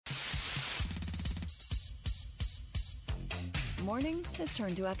Morning has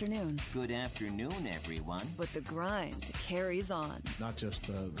turned to afternoon. Good afternoon, everyone. But the grind carries on. Not just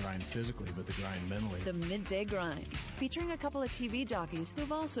the grind physically, but the grind mentally. The Midday Grind, featuring a couple of TV jockeys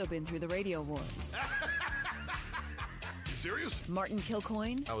who've also been through the radio wars. Serious? Martin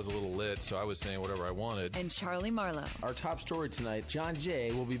Kilcoyne. I was a little lit, so I was saying whatever I wanted. And Charlie Marlowe. Our top story tonight, John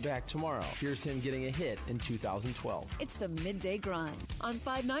Jay will be back tomorrow. Here's him getting a hit in 2012. It's the Midday Grind on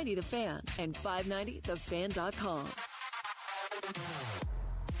 590 The Fan and 590thefan.com.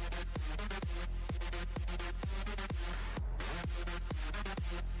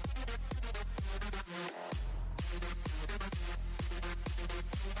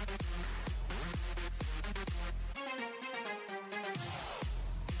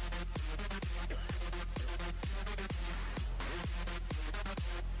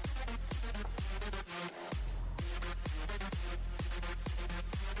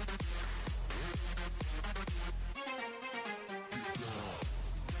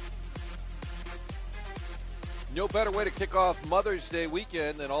 No better way to kick off Mother's Day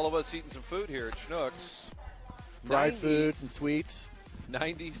weekend than all of us eating some food here at Schnucks. Fried food, some sweets.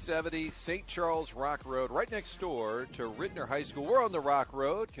 9070 St. Charles Rock Road, right next door to Rittner High School. We're on the Rock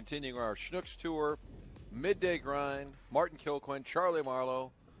Road, continuing our Schnucks tour. Midday Grind, Martin Kilcoyne, Charlie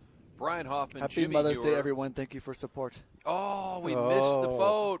Marlowe, Brian Hoffman, Happy Jimmy Mother's Muir. Day, everyone. Thank you for support. Oh, we missed the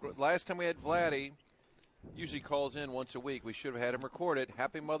vote. Last time we had Vladdy. Usually calls in once a week. We should have had him record it.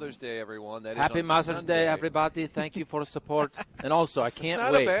 Happy Mother's Day, everyone. That is Happy on Mother's Sunday. Day, everybody. Thank you for the support. And also, I can't It's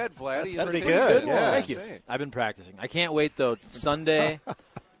not wait. a bad Vladdy. That's pretty It's good. Yeah. Thank you. I've been practicing. I can't wait, though. Sunday,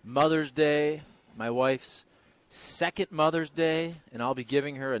 Mother's Day, my wife's second Mother's Day, and I'll be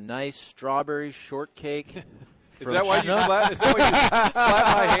giving her a nice strawberry shortcake. Is that why you slapped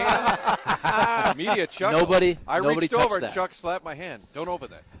my hand? Media chuckle. Nobody I reached touched over and that. Chuck slapped my hand. Don't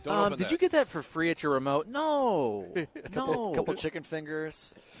open that. Don't open that. Did you get that for free at your remote? No. No. Couple chicken fingers.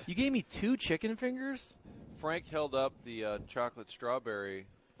 You gave me 2 chicken fingers? Frank held up the chocolate strawberry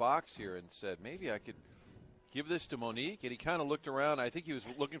box here and said, maybe I could give this to Monique. And he kind of looked around. I think he was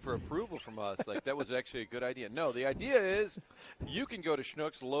looking for approval from us. Like, that was actually a good idea. No, the idea is you can go to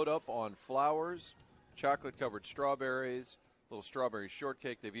Schnucks, load up on flowers, chocolate-covered strawberries, little strawberry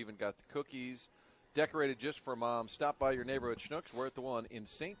shortcake. They've even got the cookies decorated just for Mom. Stop by your neighborhood Schnucks. We're at the one in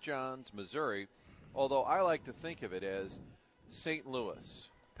St. John's, Missouri, although I like to think of it as St. Louis.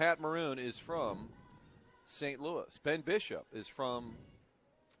 Pat Maroon is from St. Louis. Ben Bishop is from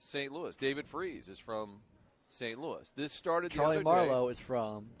St. Louis. David Freese is from St. Louis. This started Charlie the other Marlowe day. is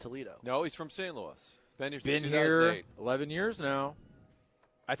from Toledo. No, he's from St. Louis. Been Been here 11 years now.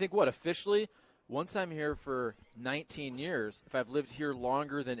 I think, officially, once I'm here for 19 years, if I've lived here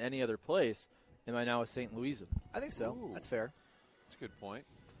longer than any other place, am I now a St. Louisan? I think so. Ooh. That's fair. That's a good point.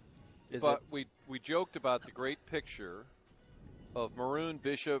 Is But it? we joked about the great picture of Maroon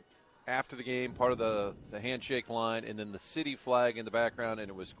Bishop after the game, part of the handshake line, and then the city flag in the background, and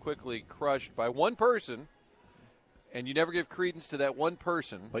it was quickly crushed by one person. And you never give credence to that one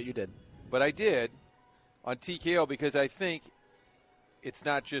person. But you did. But I did on TKO because I think it's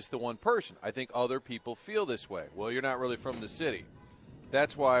not just the one person. I think other people feel this way. Well, you're not really from the city.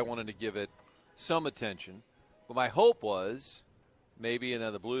 That's why I wanted to give it some attention. But my hope was maybe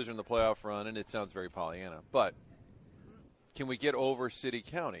the Blues are in the playoff run, and it sounds very Pollyanna. But can we get over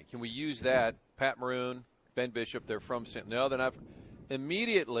city-county? Can we use that? Pat Maroon, Ben Bishop, they're from St. No, they're not.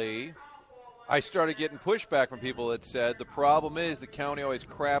 Immediately, I started getting pushback from people that said the problem is the county always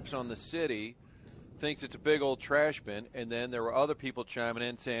craps on the city, thinks it's a big old trash bin, and then there were other people chiming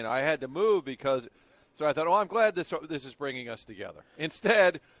in saying I had to move because. So I thought, I'm glad this is bringing us together.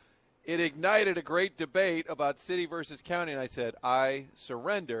 Instead, it ignited a great debate about city versus county, and I said I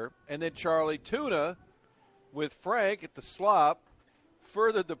surrender. And then Charlie Tuna with Frank at the slop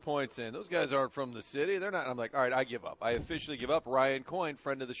furthered the point, saying those guys aren't from the city. They're not. I'm like, all right, I give up. I officially give up. Ryan Coyne,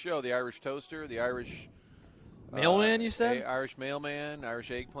 friend of the show, the Irish toaster, the Irish mailman. You said Irish mailman, Irish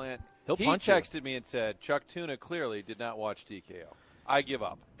eggplant. He punch you. texted me and said Chuck Tuna clearly did not watch TKO. I give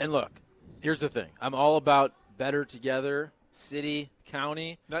up. And look, here's the thing. I'm all about better together, city,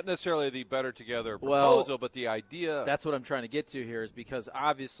 county. Not necessarily the better together proposal, but the idea. That's what I'm trying to get to here is because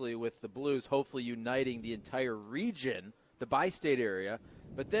obviously with the Blues hopefully uniting the entire region, the bi-state area,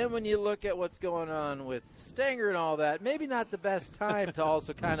 but then when you look at what's going on with Stanger and all that, maybe not the best time to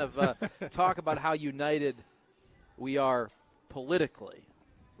also kind of talk about how united we are politically,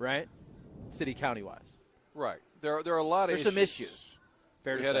 right? City, county-wise. Right. There are a lot of There's some issues.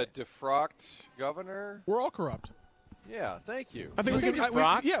 Fair we to had say. a defrocked governor. We're all corrupt. Yeah, thank you. I think we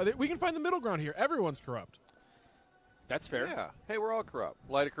can we can find the middle ground here. Everyone's corrupt. That's fair. Yeah. Hey, we're all corrupt.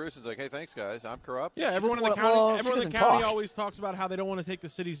 Lyda Cruison's like, hey, thanks, guys. I'm corrupt. Yeah, everyone in the doesn't county, wanna- well, everyone she in the doesn't county talk. always talks about how they don't want to take the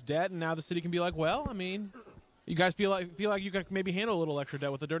city's debt, and now the city can be like, well, I mean, you guys feel like you could maybe handle a little extra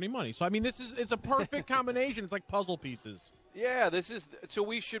debt with the dirty money. So I mean, it's a perfect combination. It's like puzzle pieces. Yeah, so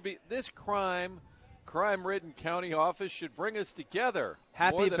we should be, this crime-ridden county office should bring us together.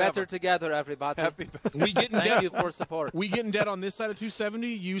 Happy more than better ever. together, everybody. Happy We get in Thank debt. you for support. We get in debt on this side of 270.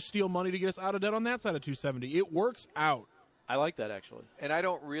 You steal money to get us out of debt on that side of 270. It works out. I like that, actually. And I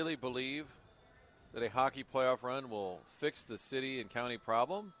don't really believe that a hockey playoff run will fix the city and county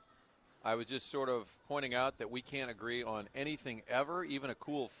problem. I was just sort of pointing out that we can't agree on anything ever. Even a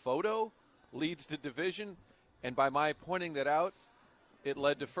cool photo leads to division. And by my pointing that out, it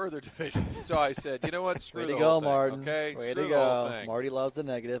led to further division. So I said, you know what? Screw Way to the go, whole thing, Martin. okay? Way Screw to the whole go. thing. Marty loves the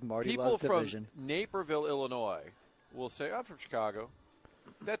negative. Marty People loves from division. Naperville, Illinois will say, I'm from Chicago.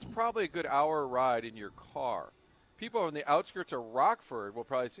 That's probably a good hour ride in your car. People on the outskirts of Rockford will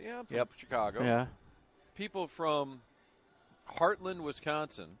probably say, yeah, I'm from Chicago. Yeah. People from Heartland,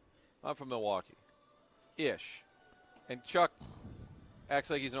 Wisconsin, I'm from Milwaukee-ish. And Chuck acts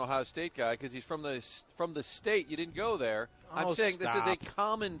like he's an Ohio State guy because he's from the state. You didn't go there. I'm Oh, saying this is a stop.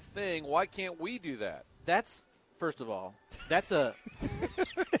 common thing. Why can't we do that? That's, first of all, that's a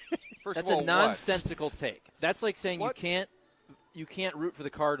First that's of all, a what? nonsensical take. That's like saying What? you can't root for the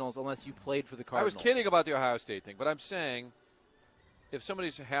Cardinals unless you played for the I Cardinals. was kidding about the Ohio State thing, but I'm saying if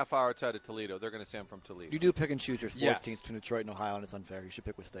somebody's a half hour outside of Toledo, they're going to say I'm from Toledo. You do pick and choose your sports Yes. teams between Detroit and Ohio, and it's unfair. You should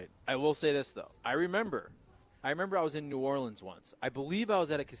pick with state. I will say this, though. I remember I was in New Orleans once. I believe I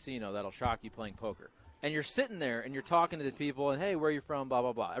was at a casino. That'll shock you, playing poker. And you're sitting there, and you're talking to the people, and, hey, where are you from, blah,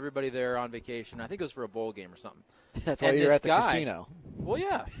 blah, blah. Everybody there on vacation. I think it was for a bowl game or something. That's why And you're this at the guy- casino. Well,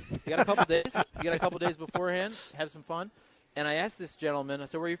 yeah. You got a couple days. You got a couple days beforehand. Have some fun. And I asked this gentleman, I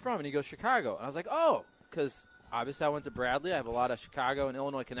said, where are you from? And he goes, Chicago. And I was like, oh, because obviously I went to Bradley. I have a lot of Chicago and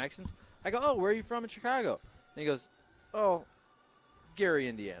Illinois connections. I go, oh, where are you from in Chicago? And he goes, oh, Gary,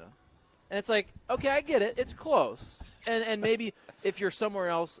 Indiana. And it's like, okay, I get it. It's close. And maybe if you're somewhere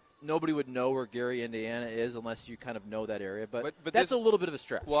else, nobody would know where Gary, Indiana is unless you kind of know that area. But But that's this- a little bit of a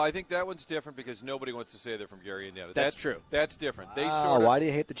stretch. Well, I think that one's different because nobody wants to say they're from Gary, Indiana. That's true. That's different. They Oh, sort of why do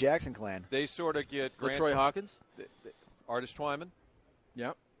you hate the Jackson clan? they sort of get LaTroy Hawkins? Artist Twyman.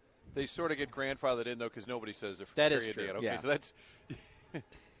 Yep. They sort of get grandfathered in though because nobody says they're from That Gary, is true, Indiana. Okay, yeah. so that's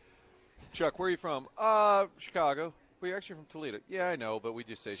Chuck. Where are you from? Chicago. Well, you're actually from Toledo. Yeah, I know, but we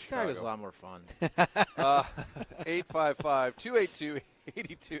just say Chicago's a Chicago. lot more fun. 855-282-82.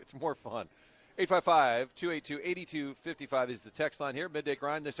 It's more fun. 855-282-8255 is the text line here. Midday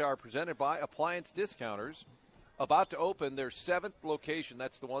Grind this hour presented by Appliance Discounters. About to open their 7th location.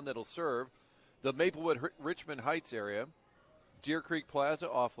 That's the one that'll serve the Maplewood-Richmond Heights area. Deer Creek Plaza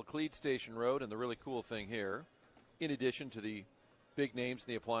off Laclede Station Road. And the really cool thing here, in addition to the big names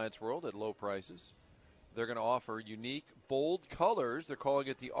in the appliance world at low prices, they're going to offer unique, bold colors. They're calling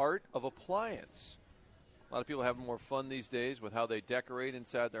it the art of appliance. A lot of people are having more fun these days with how they decorate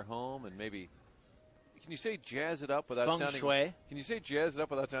inside their home and maybe. Can you say jazz it up without Feng sounding? shui. Can you say jazz it up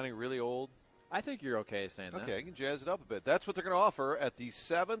without sounding really old? I think you're okay saying that. Okay, you can jazz it up a bit. That's what they're going to offer at the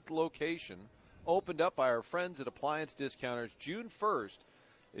 7th location, opened up by our friends at Appliance Discounters. June 1st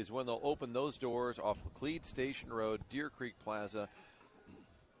is when they'll open those doors off Laclede Station Road, Deer Creek Plaza.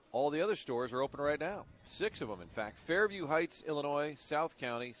 All the other stores are open right now. 6 of them, in fact. Fairview Heights, Illinois, South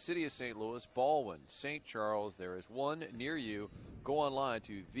County, City of St. Louis, Baldwin, St. Charles. There is one near you. Go online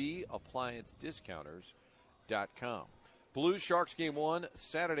to theappliancediscounters.com. Blues Sharks game 1,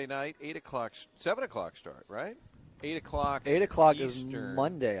 Saturday night, 7 o'clock start, right? 8 o'clock 8 o'clock Eastern. is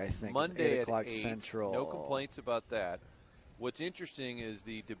Monday, I think. Monday it's 8 at o'clock 8. Central. No complaints about that. What's interesting is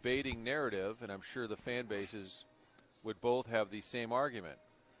the debating narrative, and I'm sure the fan bases would both have the same argument.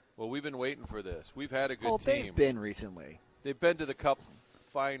 Well, we've been waiting for this. We've had a good team. They've been recently. They've been to the Cup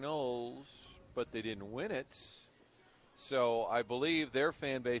finals, but they didn't win it. So I believe their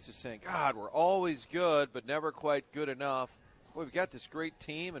fan base is saying, God, we're always good, but never quite good enough. Well, we've got this great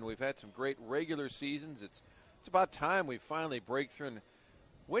team, and we've had some great regular seasons. It's about time we finally break through. And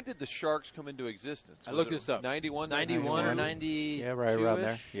when did the Sharks come into existence? I looked this up. 91, 91 or 92? 90. Yeah, right around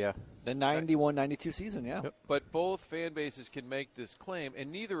there. Yeah. The 91-92 season, yeah. Yep. But both fan bases can make this claim,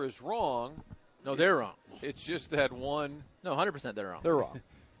 and neither is wrong. No, they're wrong. It's just that one. No, 100% they're wrong. They're wrong.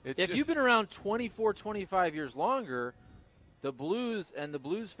 It's If just, you've been around 24, 25 years longer, the Blues and the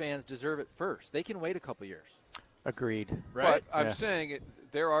Blues fans deserve it first. They can wait a couple years. Agreed. Right? But I'm Yeah. saying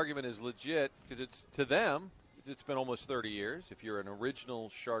their argument is legit because it's to them. It's been almost 30 years. If you're an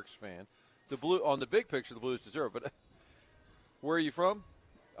original Sharks fan, on the big picture, the Blues deserve it. But where are you from?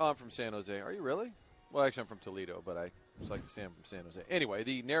 Oh, I'm from San Jose. Are you really? Well, actually, I'm from Toledo, but It's like the Sam from San Jose. Anyway,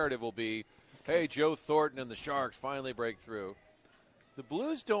 the narrative will be, hey, Joe Thornton and the Sharks finally break through. The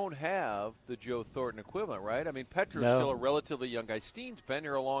Blues don't have the Joe Thornton equivalent, right? I mean, Petro's still a relatively young guy. Steen's been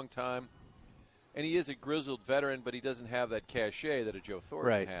here a long time, and he is a grizzled veteran, but he doesn't have that cachet that a Joe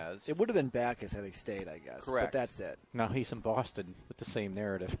Thornton has. It would have been Backus had he stayed, I guess. Correct. But that's it. Now he's in Boston with the same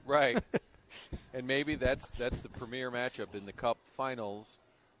narrative. Right. And maybe that's the premier matchup in the Cup Finals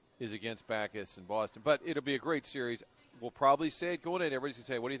is against Backus in Boston. But it'll be a great series. We'll probably say it going in. Everybody's going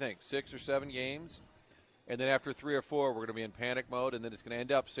to say, what do you think, 6 or 7 games? And then after 3 or 4, we're going to be in panic mode, and then it's going to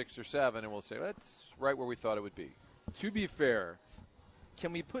end up 6 or 7, and we'll say, that's right where we thought it would be. To be fair,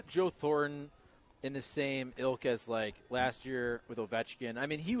 can we put Joe Thornton in the same ilk as, like, last year with Ovechkin? I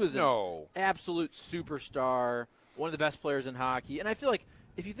mean, he was an absolute superstar, one of the best players in hockey. And I feel like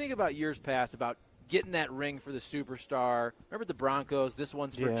if you think about years past, about getting that ring for the superstar, remember the Broncos, this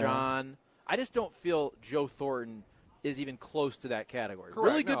one's for John. I just don't feel Joe Thornton is even close to that category. Correct.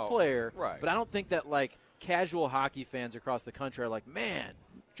 Really good player, right. But I don't think that, like, casual hockey fans across the country are like, man,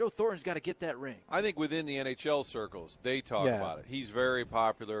 Joe Thornton's got to get that ring. I think within the NHL circles, they talk about it. He's very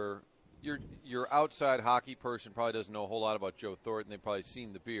popular. Your outside hockey person probably doesn't know a whole lot about Joe Thornton. They've probably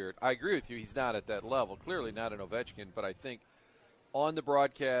seen the beard. I agree with you. He's not at that level. Clearly not an Ovechkin, but I think on the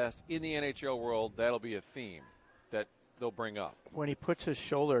broadcast, in the NHL world, that'll be a theme that they'll bring up. When he puts his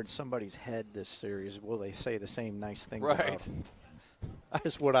shoulder in somebody's head this series, will they say the same nice things right. about him?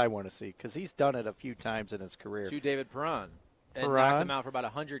 That's what I want to see, because he's done it a few times in his career. To David Perron. And knocked him out for about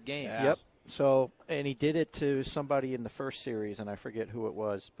 100 games. Yeah. Yep. So, and he did it to somebody in the first series, and I forget who it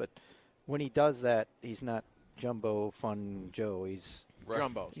was. But when he does that, he's not Jumbo Fun Joe. He's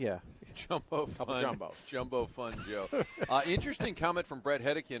Jumbos. Yeah. Jumbo Fun Joe. Interesting comment from Brett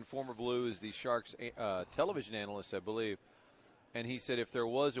Hedican, former Blues, the Sharks television analyst, I believe. And he said if there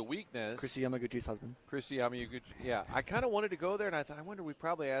was a weakness. Christy Yamaguchi's husband. Christy Yamaguchi. Yeah. I kind of wanted to go there, and I thought, I wonder, we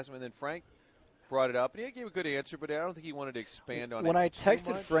probably asked him. And then Frank brought it up, and he gave a good answer, but I don't think he wanted to expand on it. When I too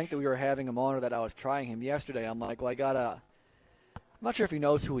texted much. Frank that we were having him on or that I was trying him yesterday, I'm like, well, I'm not sure if he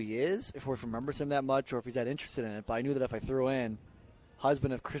knows who he is, if he remembers him that much, or if he's that interested in it, but I knew that if I threw in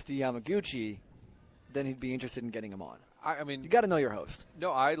husband of Christy Yamaguchi, then he'd be interested in getting him on. I mean, you got to know your host.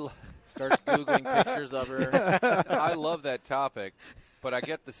 No, starts Googling pictures of her. I love that topic, but I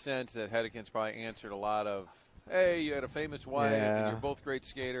get the sense that Hedican's probably answered a lot of, hey, you had a famous wife, and you're both great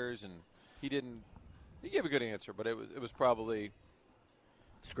skaters, and he didn't. He gave a good answer, but it was probably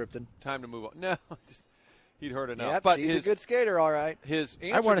scripted. Time to move on. No, just he'd heard enough. Yep, but he's a good skater, all right. His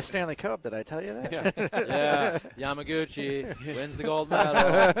answer, I won a Stanley Cup. Did I tell you that? Yeah. Yamaguchi wins the gold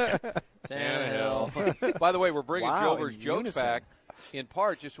medal. Tannehill. By the way, we're bringing Jober's jokes unison. back in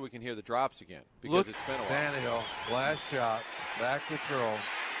part just so we can hear the drops again because it's been a while. Tannehill, last shot, back patrol.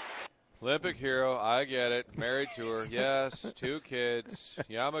 Olympic hero, I get it. Married to her, yes. 2 kids,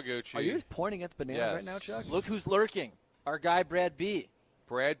 Yamaguchi. Are you just pointing at the bananas Yes. right now, Chuck? Look who's lurking. Our guy, Brad B.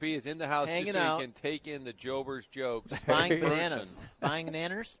 Brad B is in the house Hanging just so out. he can take in the Jober's jokes. Buying in person. bananas. Buying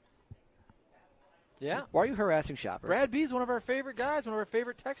nanners. Yeah. Why are you harassing shoppers? Brad B is one of our favorite guys, one of our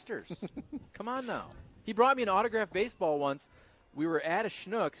favorite texters. Come on now. He brought me an autographed baseball once. We were at a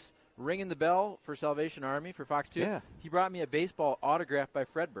Schnucks ringing the bell for Salvation Army for Fox 2. Yeah. He brought me a baseball autographed by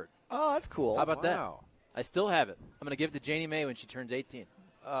Fredberg. Oh, that's cool. How about that? Wow. I still have it. I'm going to give it to Janie Mae when she turns 18.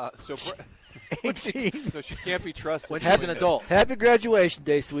 So she can't be trusted. When she's an adult. Happy graduation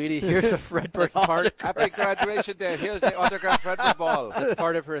day, sweetie. Here's a Fredberg Happy graduation day. Here's the autographed Fredberg ball. That's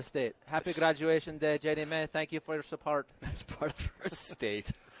part of her estate. Happy graduation day, Janie Mae. Thank you for your support. That's part of her estate.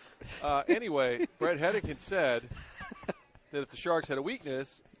 Anyway, Brett Hedican said that if the Sharks had a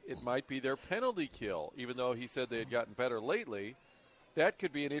weakness, it might be their penalty kill, even though he said they had gotten better lately. That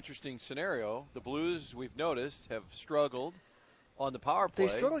could be an interesting scenario. The Blues, we've noticed, have struggled on the power play.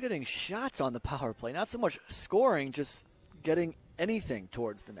 They struggle getting shots on the power play. Not so much scoring, just getting anything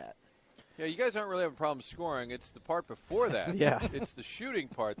towards the net. Yeah, you guys aren't really having problems scoring. It's the part before that. Yeah. It's the shooting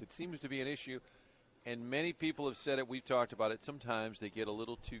part that seems to be an issue. And many people have said it. We've talked about it. Sometimes they get a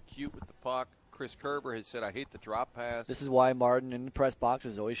little too cute with the puck. Chris Kerber has said, I hate the drop pass. This is why Martin in the press box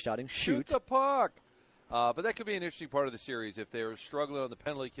is always shouting, shoot. The puck. But that could be an interesting part of the series. If they're struggling on the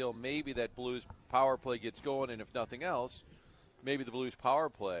penalty kill, maybe that Blues power play gets going. And if nothing else, maybe the Blues power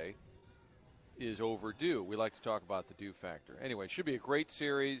play is overdue. We like to talk about the due factor. Anyway, it should be a great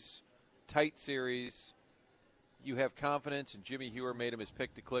series, tight series. You have confidence, and Jimmy Hewer made him his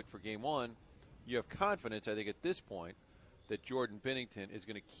pick to click for Game 1. You have confidence, I think, at this point, that Jordan Binnington is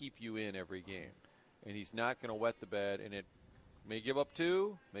going to keep you in every game. And he's not going to wet the bed, and it may give up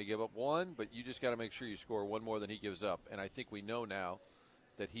 2, may give up 1, but you just got to make sure you score 1 more than he gives up. And I think we know now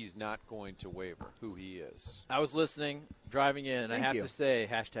that he's not going to waver who he is. I was listening, driving in, and I have to say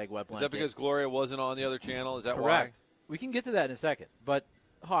hashtag wet blanket. Is that because Gloria wasn't on the other channel? Is that Correct. why? We can get to that in a second. But,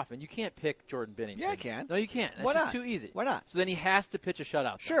 Hoffman, you can't pick Jordan Binnington. Yeah, I can. No, you can't. That's Why just not? too easy. Why not? So then he has to pitch a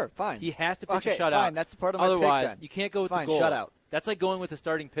shutout. Sure, fine. He has to pitch a Okay, shutout. fine. That's part of my pick, Otherwise, then. you can't go with Fine, the goal. shutout. That's like going with the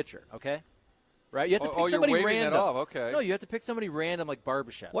starting pitcher, okay? Right? You have to pick you're somebody waving random. that off. Okay. No, you have to pick somebody random like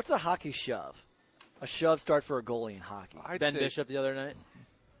Barbashev. What's a hockey shove? A shove start for a goalie in hockey. Ben Bishop the other night?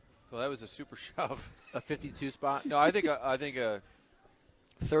 Well, that was a super shove. A 52 spot? No, I think a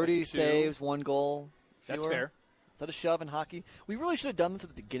 30 saves, 1 goal. That's fewer. fair. Is that a shove in hockey? We really should have done this at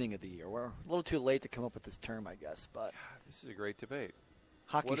the beginning of the year. We're a little too late to come up with this term, I guess. But this is a great debate.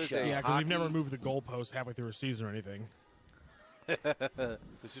 Hockey What is shove. Yeah, because we've never moved the goalpost halfway through a season or anything.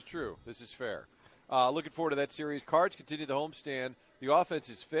 This is true. This is fair. Looking forward to that series. Cards continue the homestand. The offense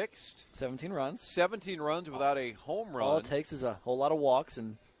is fixed. 17 runs. 17 runs without a home run. All it takes is a whole lot of walks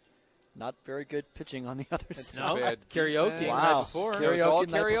and not very good pitching on the other side. Bad. Karaoke. Wow. Night before. It was all Karaoke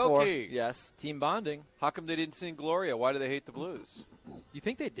night before. karaoke. Yes. Team bonding. How come they didn't sing Gloria? Why do they hate the Blues? You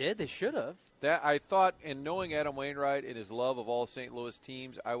think they did? They should have. That I thought, and knowing Adam Wainwright and his love of all St. Louis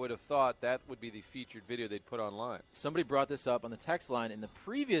teams, I would have thought that would be the featured video they'd put online. Somebody brought this up on the text line in the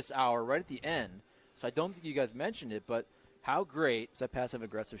previous hour, right at the end. So I don't think you guys mentioned it, but how great. Is that passive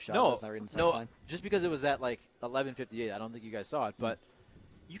aggressive shot? No, That's not reading the text line? just because it was at like 11:58. I don't think you guys saw it, but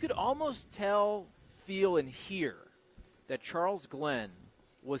you could almost tell, feel, and hear that Charles Glenn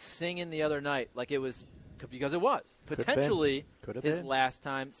was singing the other night like it was, because it was potentially his last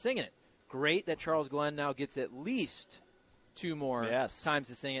time singing it. Great that Charles Glenn now gets at least 2 more times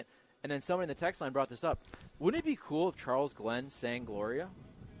to sing it. And then somebody in the text line brought this up. Wouldn't it be cool if Charles Glenn sang Gloria?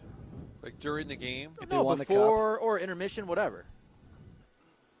 Like during the game? If No, they won the before or intermission, whatever.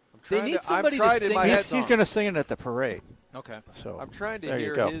 They need I'm somebody trying to in sing my this head. song. He's going to sing it at the parade. Okay. So I'm trying to there you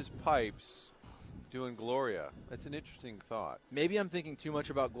hear go. his pipes doing Gloria. That's an interesting thought. Maybe I'm thinking too much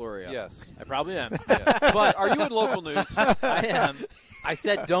about Gloria. Yes. I probably am. Yes. But Are you in local news? I am. I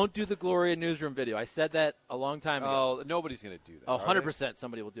said don't do the Gloria newsroom video. I said that a long time ago. Oh, nobody's going to do that. Oh, are they? 100%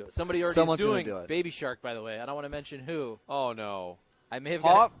 somebody will do it. Somebody already Someone's is gonna doing do it. Baby Shark, by the way. I don't want to mention who. Oh, no. I may have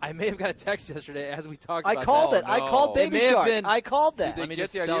got a text yesterday as we talked I about called that. it. I called It Baby may have Shark. been- I called that. Did Let me get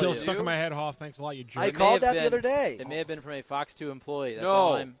just the tell idea Still you. stuck in my head, Hoff. Thanks a lot, you jerk. I It may called have that the been- other day. It may have been from a Fox 2 employee.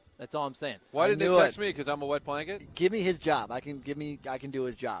 No. That's all I'm saying. Why I didn't knew they text it. me? Because I'm a wet blanket? Give me his job. I can do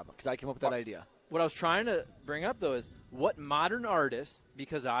his job because I came up with that idea. What I was trying to bring up, though, is what modern artist,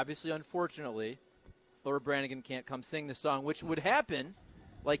 because obviously, unfortunately, Laura Branigan can't come sing the song, which would happen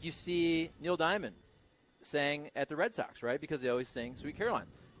like you see Neil Diamond sang at the Red Sox, right? Because they always sing Sweet Caroline.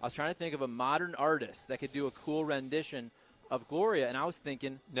 I was trying to think of a modern artist that could do a cool rendition of Gloria, and I was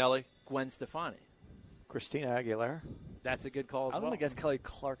thinking Nelly. Gwen Stefani. Christina Aguilera. That's a good call as I'm well. going to guess Kelly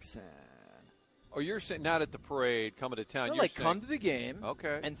Clarkson. Oh, you're saying not at the parade, coming to town. No, You're like saying, come to the game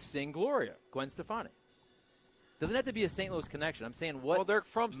Okay. and sing Gloria, Gwen Stefani. Doesn't have to be a St. Louis connection. I'm saying what Well, they're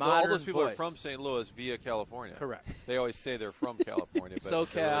from all modern those people voice. are from St. Louis via California. Correct. They always say they're from California, but they're really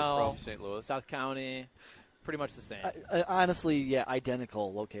SoCal, from St. Louis. South County, pretty much the same. Honestly, yeah,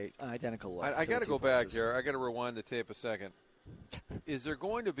 identical look. I got to for the go two back places. here. I got to rewind the tape a second. Is there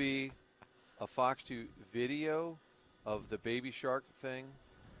going to be a Fox 2 video of the Baby Shark thing?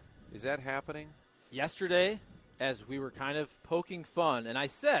 Is that happening? Yesterday, as we were kind of poking fun, and I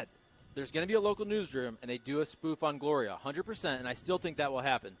said there's going to be a local newsroom, and they do a spoof on Gloria, 100%, and I still think that will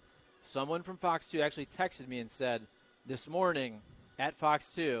happen. Someone from Fox 2 actually texted me and said this morning at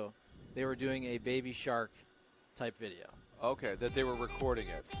Fox 2 they were doing a Baby Shark type video. Okay, that they were recording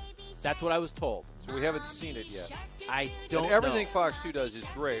it. That's what I was told. So we haven't seen it yet. I don't And everything know. Fox 2 does is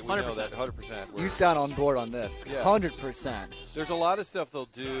great. We know 100%. that 100%. You sound on board on this. Yeah. 100%. There's a lot of stuff they'll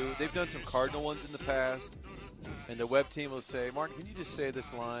do. They've done some Cardinal ones in the past. And the web team will say, Martin, can you just say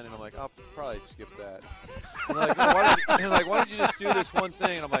this line? And I'm like, I'll probably skip that. And they're like, why don't you just do this one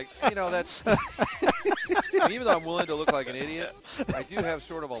thing? And I'm like, that's... And even though I'm willing to look like an idiot, I do have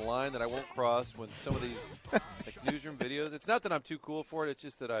sort of a line that I won't cross when some of these newsroom videos. It's not that I'm too cool for it. It's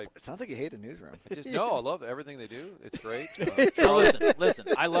just that It sounds like you hate the newsroom. I love everything they do. It's great. Now listen,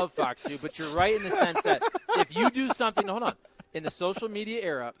 I love Fox 2, but you're right in the sense that if you do something, hold on, in the social media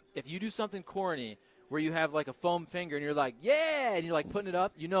era, if you do something corny where you have like a foam finger and you're like, yeah, and you're like putting it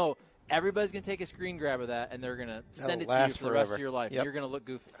up, everybody's going to take a screen grab of that and they're going to send it to you for the rest of your life. Yep. You're going to look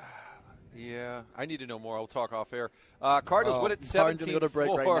goofy. Yeah, I need to know more. I'll talk off air. Cardinals win at 17-4. Martin's going to go to break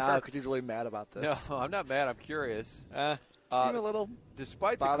right now because he's really mad about this. No, I'm not mad. I'm curious. Seem a little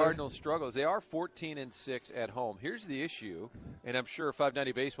Despite bothered. the Cardinals' struggles, they are 14-6 at home. Here's the issue, and I'm sure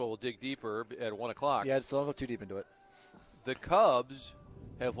 590 Baseball will dig deeper at 1 o'clock. Yeah, so don't go too deep into it. The Cubs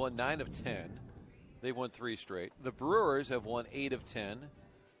have won 9 of 10. They've won 3 straight. The Brewers have won 8 of 10.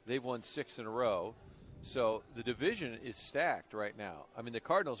 They've won 6 in a row. So the division is stacked right now. I mean, the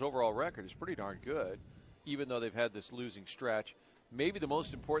Cardinals' overall record is pretty darn good, even though they've had this losing stretch. Maybe the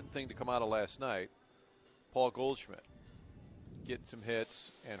most important thing to come out of last night, Paul Goldschmidt getting some hits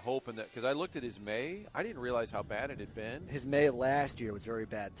and hoping that – because I looked at his May. I didn't realize how bad it had been. His May last year was very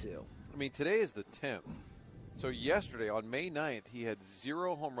bad, too. I mean, today is the 10th. So yesterday, on May 9th, he had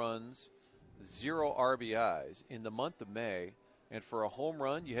 0 home runs, 0 RBIs in the month of May. And for a home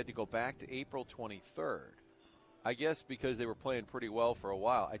run, you had to go back to April 23rd. I guess because they were playing pretty well for a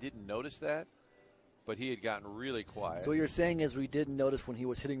while. I didn't notice that, but he had gotten really quiet. So what you're saying is we didn't notice when he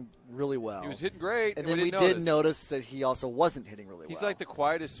was hitting really well. He was hitting great. And then we did notice that he also wasn't hitting really well. He's like the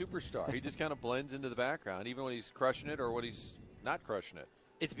quietest superstar. He just kind of blends into the background, even when he's crushing it or when he's not crushing it.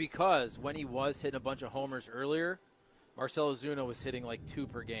 It's because when he was hitting a bunch of homers earlier, Marcell Ozuna was hitting like 2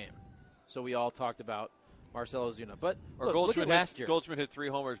 per game. So we all talked about Marcell Ozuna. But look at last year. Goldschmidt hit 3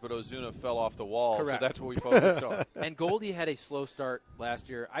 homers, but Ozuna fell off the wall. Correct. So that's what we focused on. And Goldie had a slow start last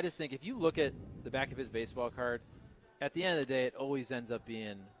year. I just think if you look at the back of his baseball card, at the end of the day, it always ends up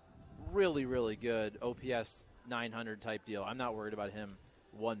being really, really good OPS 900 type deal. I'm not worried about him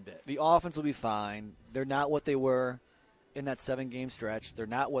one bit. The offense will be fine. They're not what they were in that 7-game stretch. They're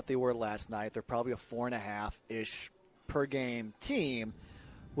not what they were last night. They're probably a 4.5-ish per game team,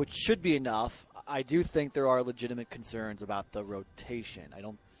 which should be enough. I do think there are legitimate concerns about the rotation. I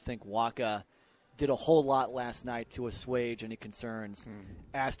don't think Waka did a whole lot last night to assuage any concerns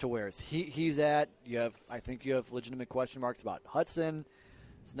as to where he's at. I think you have legitimate question marks about Hudson.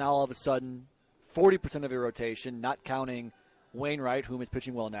 It's now all of a sudden 40% of your rotation, not counting Wainwright, whom is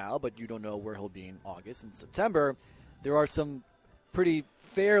pitching well now, but you don't know where he'll be in August and September. There are some pretty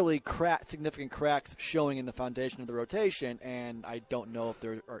fairly significant cracks showing in the foundation of the rotation, and I don't know if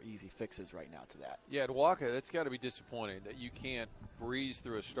there are easy fixes right now to that. Yeah, at Waka, that's got to be disappointing that you can't breeze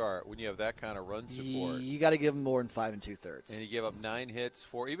through a start when you have that kind of run support. You got to give him more than 5 2/3. And he gave up 9 hits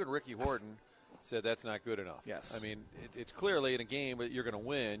for even Ricky Horton said that's not good enough. Yes. I mean, it's clearly in a game that you're going to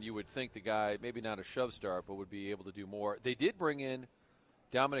win. You would think the guy, maybe not a shove start, but would be able to do more. They did bring in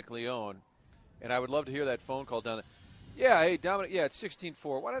Dominic Leone, and I would love to hear that phone call down there. Yeah, hey, Dominic, yeah, it's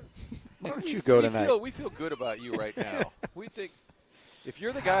 16-4. Why don't you go tonight? We feel good about you right now. We think if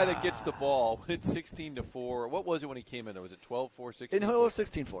you're the guy that gets the ball, it's 16-4. What was it when he came in there? Was it 12-4, 16-4? It was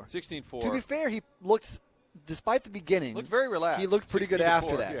 16-4. 16-4. To be fair, he looked, despite the beginning, looked very relaxed. He looked pretty good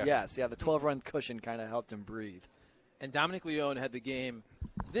after that. Yeah. Yes, the 12-run cushion kind of helped him breathe. And Dominic Leone had the game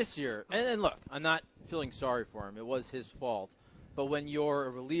this year. And look, I'm not feeling sorry for him. It was his fault. But when you're a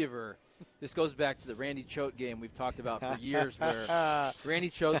reliever, this goes back to the Randy Choate game we've talked about for years, where Randy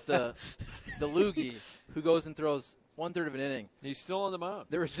Choate, the loogie, who goes and throws 1/3 of an inning. He's still on the mound.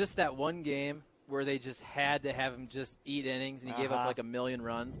 There was just that one game where they just had to have him just eat innings, and he gave up like 1,000,000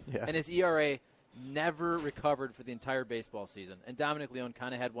 runs. Yeah. And his ERA never recovered for the entire baseball season. And Dominic Leone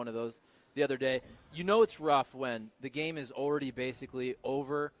kind of had one of those the other day. You know it's rough when the game is already basically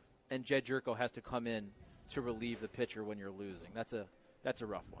over and Jed Jerko has to come in to relieve the pitcher when you're losing. That's a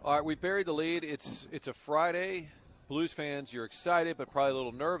rough one. All right, we buried the lead. It's a Friday. Blues fans, you're excited but probably a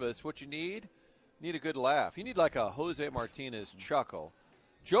little nervous. What you need a good laugh. You need like a Jose Martinez chuckle.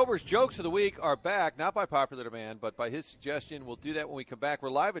 Jober's Jokes of the Week are back, not by popular demand, but by his suggestion. We'll do that when we come back. We're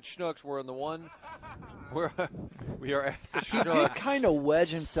live at Schnucks. We're in the one where we are at the Schnucks. He did kind of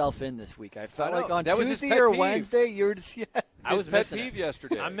wedge himself in this week. I felt like on that was his Tuesday pet or peeve. Wednesday, you were just I was pet missing peeve it.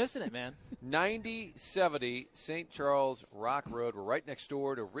 yesterday. I'm missing it, man. 9070 St. Charles Rock Road. We're right next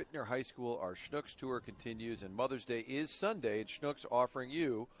door to Rittner High School. Our Schnucks tour continues, and Mother's Day is Sunday, and Schnucks offering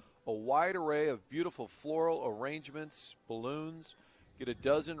you a wide array of beautiful floral arrangements, balloons. Get a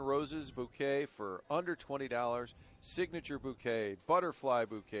dozen roses bouquet for under $20, signature bouquet, butterfly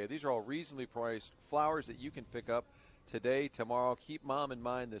bouquet. These are all reasonably priced flowers that you can pick up today, tomorrow. Keep mom in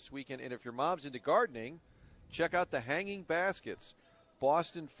mind this weekend. And if your mom's into gardening, check out the hanging baskets.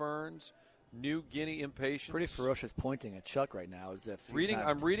 Boston ferns, New Guinea impatiens. pretty ferocious pointing at Chuck right now, as if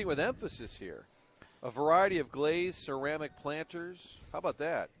I'm reading with emphasis here. A variety of glazed ceramic planters. How about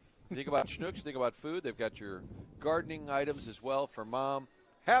that? Think about Schnucks, think about food. They've got your gardening items as well for mom.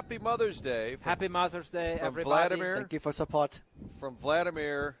 Happy Mother's Day. Happy Mother's Day, from everybody. Vladimir. Thank you for support. From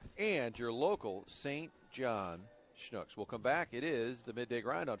Vladimir and your local St. John Schnucks. We'll come back. It is the Midday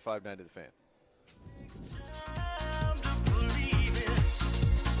Grind on 590 The Fan.